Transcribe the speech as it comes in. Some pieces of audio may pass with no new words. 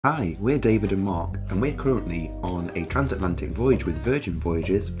Hi, we're David and Mark, and we're currently on a transatlantic voyage with Virgin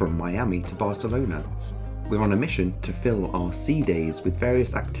Voyages from Miami to Barcelona. We're on a mission to fill our sea days with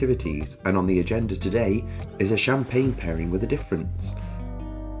various activities, and on the agenda today is a champagne pairing with a difference.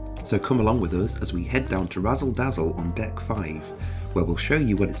 So come along with us as we head down to Razzle Dazzle on Deck 5, where we'll show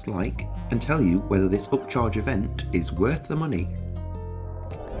you what it's like and tell you whether this upcharge event is worth the money.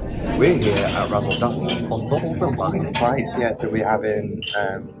 We're here at Razzle Dazzle on Bubbles and Bites. Yeah, so we're having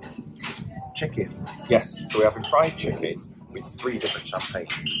chicken. Yes, so we're having fried chicken with 3 different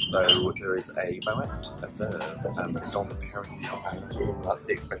champagnes. So there is a Moet, a Verve, and a Dom Perignon. That's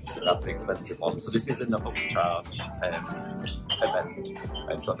the expensive one. So this is an upcharge event.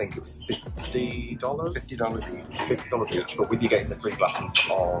 So I think it was $50. $50 each. But with you getting the 3 glasses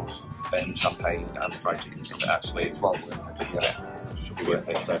of champagne and fried chicken, actually it's well worth it. This event should be worth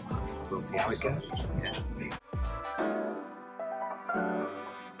it. So we'll see how it goes. Yeah.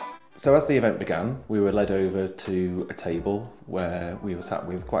 So as the event began, we were led over to a table where we were sat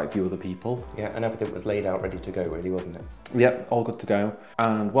with quite a few other people. Yeah, and everything was laid out ready to go, really, wasn't it? Yep, all good to go.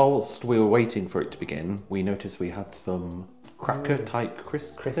 And whilst we were waiting for it to begin, we noticed we had some cracker-type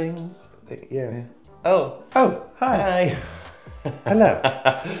crisps. Yeah. Oh, hi. Hello.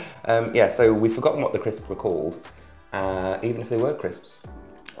 Yeah, so we've forgotten what the crisps were called, even if they were crisps.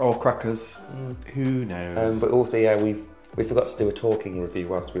 Or crackers, who knows? But also, yeah, we forgot to do a talking review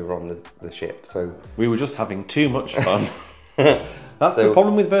whilst we were on the ship, so... We were just having too much fun. That's the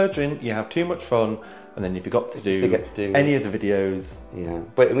problem with Virgin, you have too much fun, and then you forget to do any of the videos. Yeah,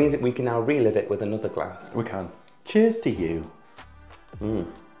 but it means that we can now relive it with another glass. We can. Cheers to you.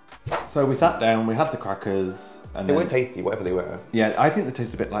 So we sat down, we had the crackers, and they were tasty, whatever they were. Yeah, I think they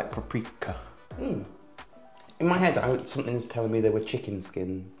tasted a bit like paprika. In my head, something's telling me they were chicken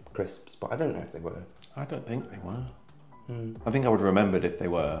skin crisps, but I don't know if they were. I don't think they were. I think I would have remembered if they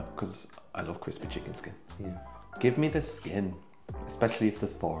were, because I love crispy chicken skin. Yeah. Give me the skin, especially if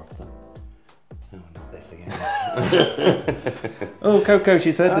there's 4 of them. Oh, not this again. Oh, Coco,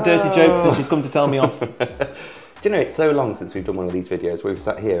 she's heard the dirty jokes and she's come to tell me off. Do you know, it's so long since we've done one of these videos. We've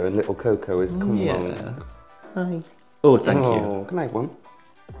sat here and little Coco has come along. Hi. Oh, thank you. Can I have one?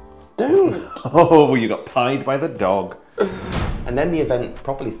 Don't. Oh, well, you got pied by the dog. And then the event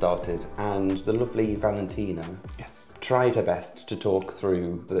properly started, and the lovely Valentina tried her best to talk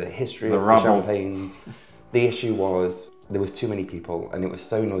through the history of the champagnes. The issue was there was too many people, and it was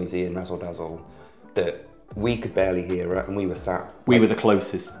so noisy in Razzle Dazzle that we could barely hear her, and we were sat... We were the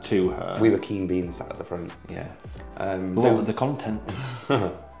closest to her. We were keen beans sat at the front. Yeah. So the content.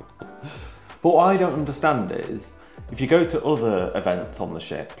 But what I don't understand is, if you go to other events on the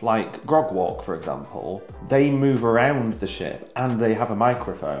ship, like Grog Walk, for example, they move around the ship and they have a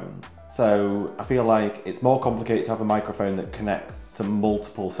microphone. So I feel like it's more complicated to have a microphone that connects to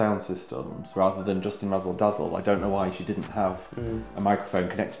multiple sound systems rather than just in Razzle Dazzle. I don't know why she didn't have a microphone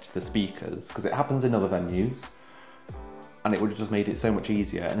connected to the speakers, because it happens in other venues, and it would have just made it so much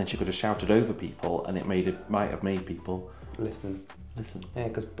easier, and then she could have shouted over people and it might have made people listen. Yeah,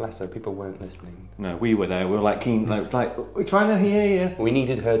 because bless her, people weren't listening. No, we were there. We were like keen. It was like, we're trying to hear you. We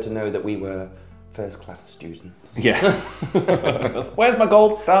needed her to know that we were first-class students. Yeah. Where's my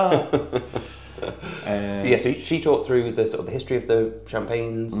gold star? Yeah, so she talked through the sort of the history of the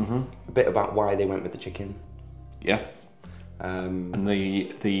champagnes, a bit about why they went with the chicken. Yes. And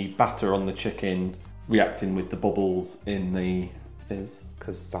the batter on the chicken reacting with the bubbles in the fizz.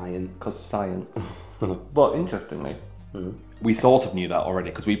 Because science. But interestingly, we sort of knew that already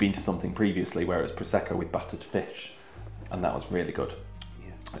because we'd been to something previously where it was Prosecco with battered fish, and that was really good.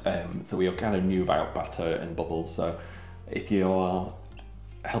 Yes. So we kind of knew about batter and bubbles, so if you are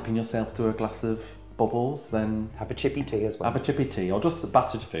helping yourself to a glass of bubbles, then... Have a chippy tea as well. Have a chippy tea, or just the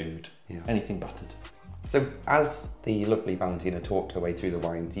battered food, anything battered. So as the lovely Valentina talked her way through the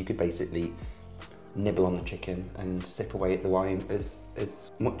wines, you could basically nibble on the chicken and sip away at the wine as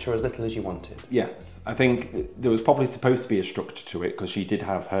much or as little as you wanted. Yes, I think there was probably supposed to be a structure to it because she did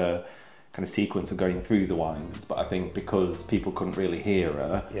have her kind of sequence of going through the wines, but I think because people couldn't really hear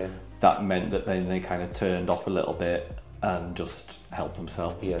her, that meant that then they kind of turned off a little bit and just helped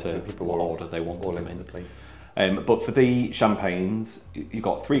themselves to so people what order they wanted all them in in. the place. But for the champagnes, you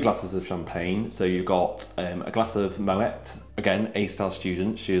got 3 glasses of champagne. So you got a glass of Moet. Again, A-star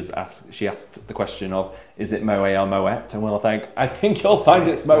student. She asked the question of, is it Moet or Moet? And we'll think, I think you'll find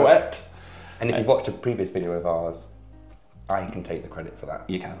it's Moet. And if you've watched a previous video of ours, I can take the credit for that.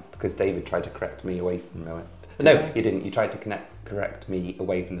 You can. Because David tried to correct me away from Moet. No, you didn't. You tried to correct me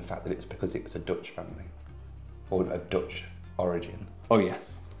away from the fact that it's because it was a Dutch family. Or a Dutch origin. Oh,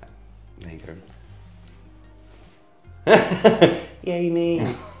 yes. There you go. Yay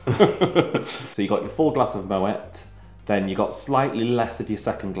me! So you got your full glass of Moet, then you got slightly less of your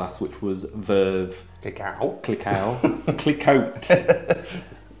second glass, which was Verve Clicquot. Clicquot.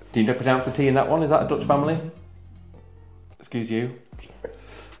 Do you know pronounce the T in that one? Is that a Dutch family? Excuse you.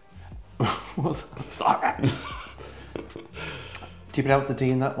 Sorry. Do you pronounce the T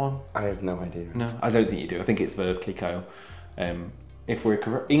in that one? I have no idea. No, I don't think you do. I think it's Verve Clicquot. If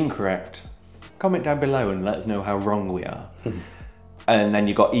we're incorrect, comment down below and let us know how wrong we are. And then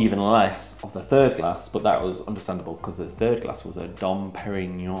you got even less of the third glass, but that was understandable because the third glass was a Dom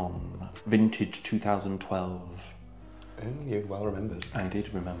Perignon, vintage 2012. Oh, you well remembered. I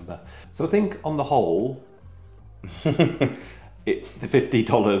did remember. So I think on the whole, the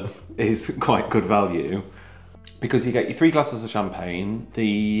 $50 is quite good value because you get your 3 glasses of champagne.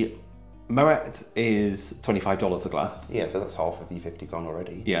 The Moet is $25 a glass. Yeah, so that's half of your 50 gone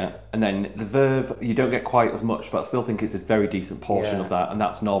already. Yeah, and then the Verve, you don't get quite as much, but I still think it's a very decent portion of that, and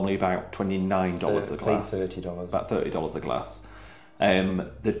that's normally about $29 a glass. Say $30. About $30 a glass.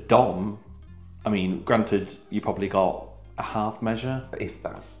 The Dom, I mean, granted, you probably got a half measure. If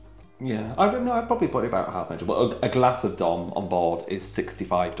that. Yeah, I don't know, I'd probably put it about a half measure, but a glass of Dom on board is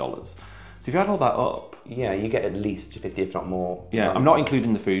 $65. So if you add all that up... Yeah, you get at least 50, if not more. Yeah, I'm not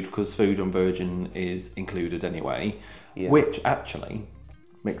including the food because food on Virgin is included anyway, which actually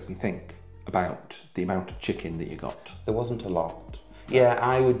makes me think about the amount of chicken that you got. There wasn't a lot.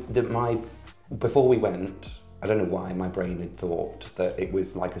 Yeah, before we went, I don't know why my brain had thought that it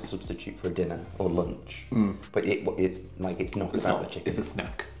was like a substitute for a dinner or lunch, but it's not about the chicken. It's a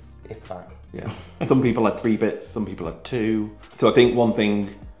snack. If that. Yeah. Some people had 3 bits, some people had 2. So I think one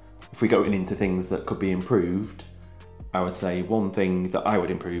thing, if we're going into things that could be improved, I would say one thing that I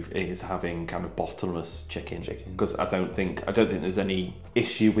would improve is having kind of bottomless chicken. Because I don't think there's any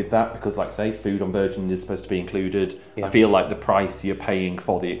issue with that because, like I say, food on Virgin is supposed to be included. Yeah. I feel like the price you're paying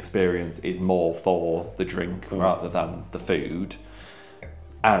for the experience is more for the drink rather than the food.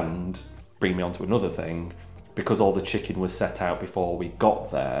 And bring me on to another thing, because all the chicken was set out before we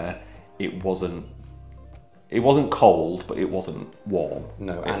got there, it wasn't cold, but it wasn't warm.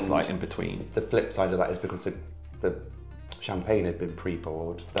 No, it was like in between. The flip side of that is because the champagne had been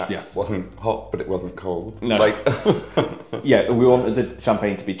pre-poured. That wasn't hot, but it wasn't cold. No. Yeah, we wanted the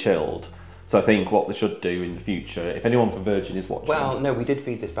champagne to be chilled. So I think what they should do in the future, if anyone from Virgin is watching... Well, no, we did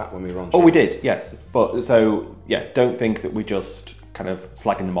feed this back when we were on ship. Oh, we did, yes. But so, yeah, don't think that we just kind of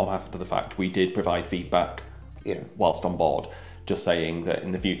slagging them off after the fact. We did provide feedback whilst on board, just saying that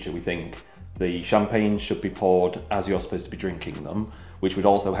in the future we think the champagne should be poured as you're supposed to be drinking them, which would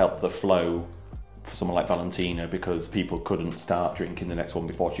also help the flow for someone like Valentina, because people couldn't start drinking the next one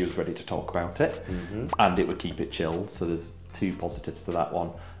before she was ready to talk about it, and it would keep it chilled. So there's 2 positives to that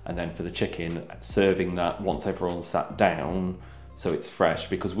one. And then for the chicken, serving that once everyone's sat down so it's fresh,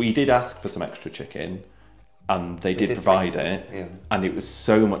 because we did ask for some extra chicken and they did provide it, and it was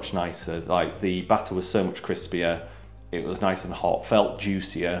so much nicer. Like the batter was so much crispier, it was nice and hot, felt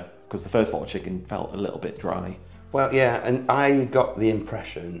juicier, because the first lot of chicken felt a little bit dry. Well, yeah, and I got the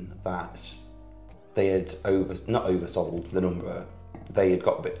impression that they had not oversold the number, they had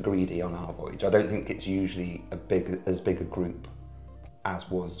got a bit greedy on our voyage. I don't think it's usually as big a group as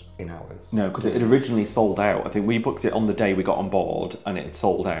was in ours. No, because it had originally sold out. I think we booked it on the day we got on board and it had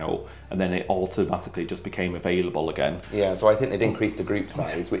sold out, and then it automatically just became available again. Yeah, so I think they'd increased the group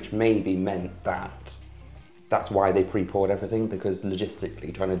size, which maybe meant that that's why they pre-poured everything, because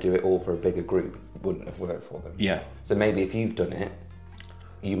logistically trying to do it all for a bigger group wouldn't have worked for them. Yeah. So maybe if you've done it,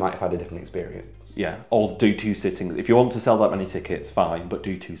 you might have had a different experience. Yeah, or do 2 sittings. If you want to sell that many tickets, fine, but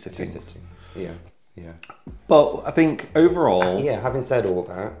do 2 sittings. 2 sittings, yeah. Yeah. But I think overall... yeah, having said all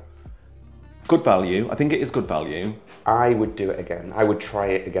that... good value. I think it is good value. I would do it again. I would try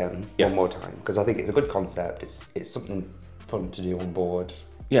it again one more time, because I think it's a good concept. It's something fun to do on board.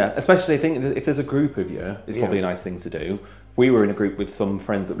 Yeah, especially I think if there's a group of you, it's probably a nice thing to do. We were in a group with some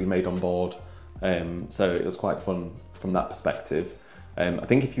friends that we made on board, so it was quite fun from that perspective. I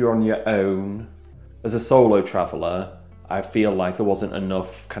think if you're on your own, as a solo traveller, I feel like there wasn't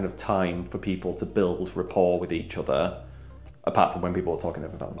enough kind of time for people to build rapport with each other, apart from when people were talking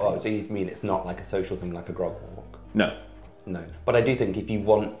over Valentine's. Oh, so you mean it's not like a social thing like a grog walk? No. No. But I do think if you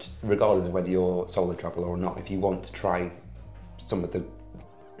want, regardless of whether you're a solo traveller or not, if you want to try some of the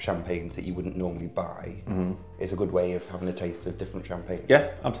champagnes that you wouldn't normally buy, it's a good way of having a taste of different champagne.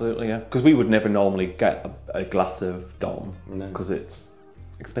 Yes, absolutely, yeah. Because we would never normally get a glass of Dom, because it's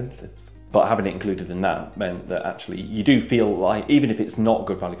expensive. But having it included in that meant that actually you do feel like, even if it's not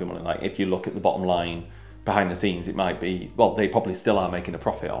good value for money, like if you look at the bottom line behind the scenes, it might be, well, they probably still are making a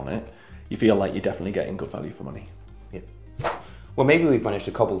profit on it. You feel like you're definitely getting good value for money. Yeah. Well, maybe we've managed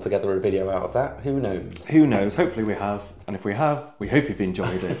to cobble together a video out of that. Who knows? Who knows? Hopefully we have. And if we have, we hope you've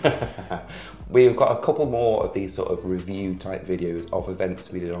enjoyed it. We've got a couple more of these sort of review type videos of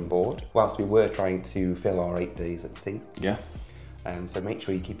events we did on board whilst we were trying to fill our 8 days at sea. Yes. So make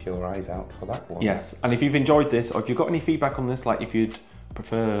sure you keep your eyes out for that one. Yes, and if you've enjoyed this, or if you've got any feedback on this, like if you'd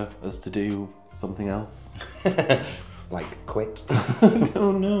prefer us to do something else. Like quit?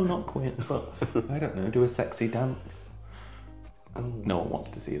 No, not quit, but I don't know, do a sexy dance. No one wants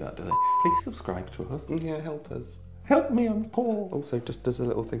to see that, do they? Please subscribe to us. Yeah, help us. Help me, I'm poor. Also, just as a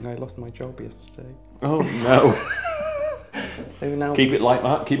little thing, I lost my job yesterday. Oh no. So now keep it light,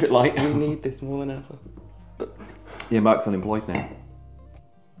 Mark, keep it light. We need this more than ever. Yeah, Mark's unemployed now.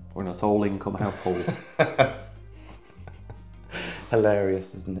 We're in a sole income household.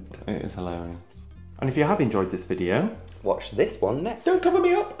 Hilarious, isn't it? It is hilarious. And if you have enjoyed this video, watch this one next. Don't cover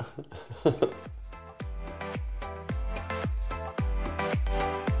me up.